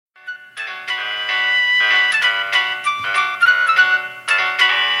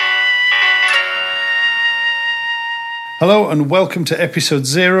Hello and welcome to episode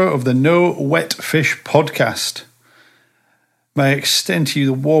 0 of the No Wet Fish podcast. May I extend to you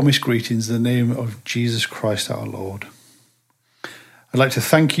the warmest greetings in the name of Jesus Christ our Lord. I'd like to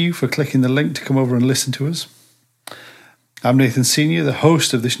thank you for clicking the link to come over and listen to us. I'm Nathan Senior, the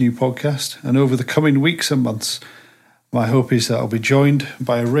host of this new podcast, and over the coming weeks and months, my hope is that I'll be joined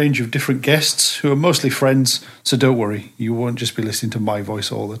by a range of different guests who are mostly friends, so don't worry, you won't just be listening to my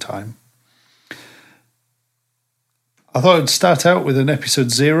voice all the time. I thought I'd start out with an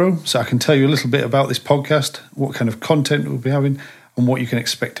episode 0 so I can tell you a little bit about this podcast, what kind of content we'll be having, and what you can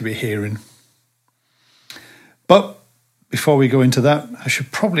expect to be hearing. But before we go into that, I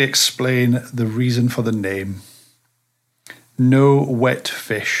should probably explain the reason for the name. No Wet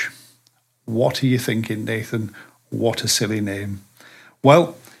Fish. What are you thinking, Nathan? What a silly name.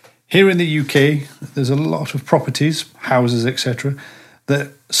 Well, here in the UK, there's a lot of properties, houses, etc.,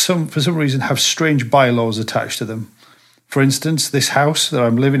 that for some reason have strange bylaws attached to them. For instance, this house that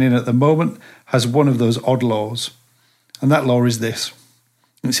I'm living in at the moment has one of those odd laws. And that law is this.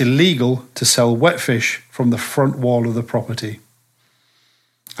 It's illegal to sell wet fish from the front wall of the property.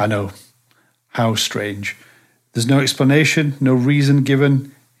 I know. How strange. There's no explanation, no reason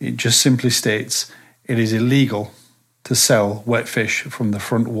given. It just simply states it is illegal to sell wet fish from the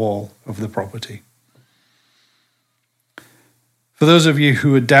front wall of the property. For those of you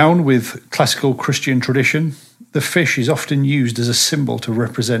who are down with classical Christian tradition, the fish is often used as a symbol to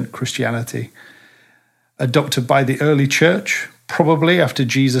represent Christianity. Adopted by the early church, probably after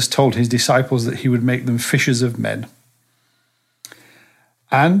Jesus told his disciples that he would make them fishers of men.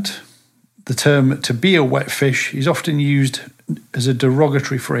 And the term to be a wet fish is often used as a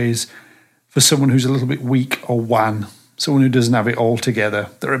derogatory phrase for someone who's a little bit weak or wan, someone who doesn't have it all together.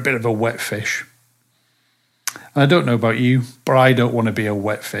 They're a bit of a wet fish. And I don't know about you, but I don't want to be a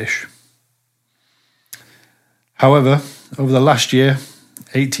wet fish. However, over the last year,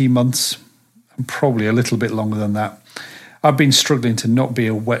 18 months, and probably a little bit longer than that, I've been struggling to not be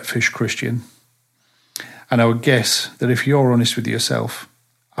a wet fish Christian. And I would guess that if you're honest with yourself,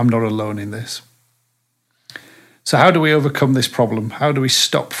 I'm not alone in this. So how do we overcome this problem? How do we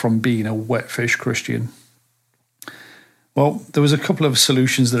stop from being a wet fish Christian? Well, there was a couple of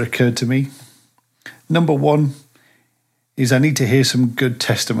solutions that occurred to me. Number one is I need to hear some good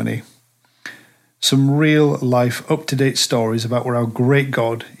testimony. Some real life up-to-date stories about what our great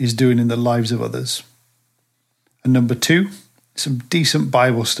God is doing in the lives of others. And number two, some decent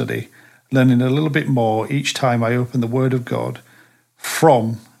Bible study, learning a little bit more each time I open the Word of God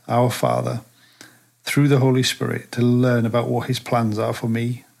from our Father through the Holy Spirit to learn about what his plans are for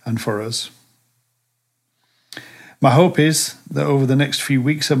me and for us. My hope is that over the next few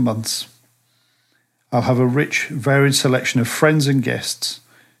weeks and months, I'll have a rich, varied selection of friends and guests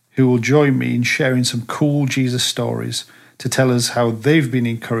who will join me in sharing some cool Jesus stories to tell us how they've been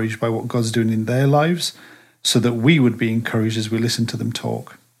encouraged by what God's doing in their lives so that we would be encouraged as we listen to them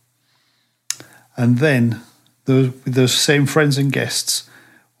talk. And then, with those same friends and guests,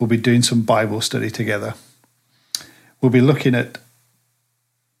 we'll be doing some Bible study together. We'll be looking at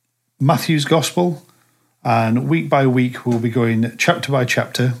Matthew's Gospel, and week by week we'll be going chapter by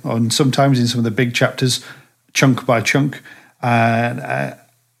chapter, and sometimes in some of the big chapters, chunk by chunk, and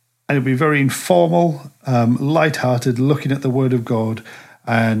it'll be very informal, light-hearted, looking at the Word of God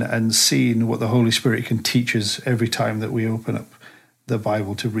and seeing what the Holy Spirit can teach us every time that we open up the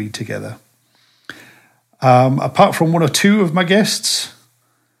Bible to read together. Apart from one or two of my guests,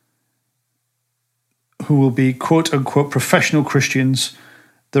 who will be quote-unquote professional Christians,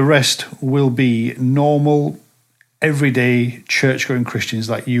 the rest will be normal, everyday, church-going Christians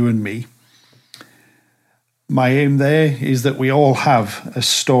like you and me. My aim there is that we all have a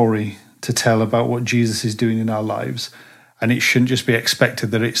story to tell about what Jesus is doing in our lives. And it shouldn't just be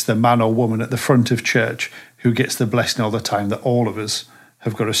expected that it's the man or woman at the front of church who gets the blessing all the time, that all of us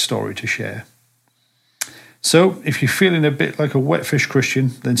have got a story to share. So if you're feeling a bit like a wet fish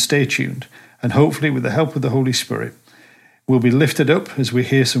Christian, then stay tuned. And hopefully with the help of the Holy Spirit, we'll be lifted up as we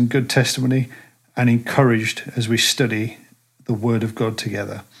hear some good testimony and encouraged as we study the Word of God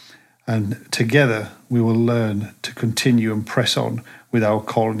together. And together we will learn to continue and press on with our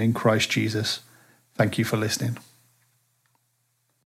calling in Christ Jesus. Thank you for listening.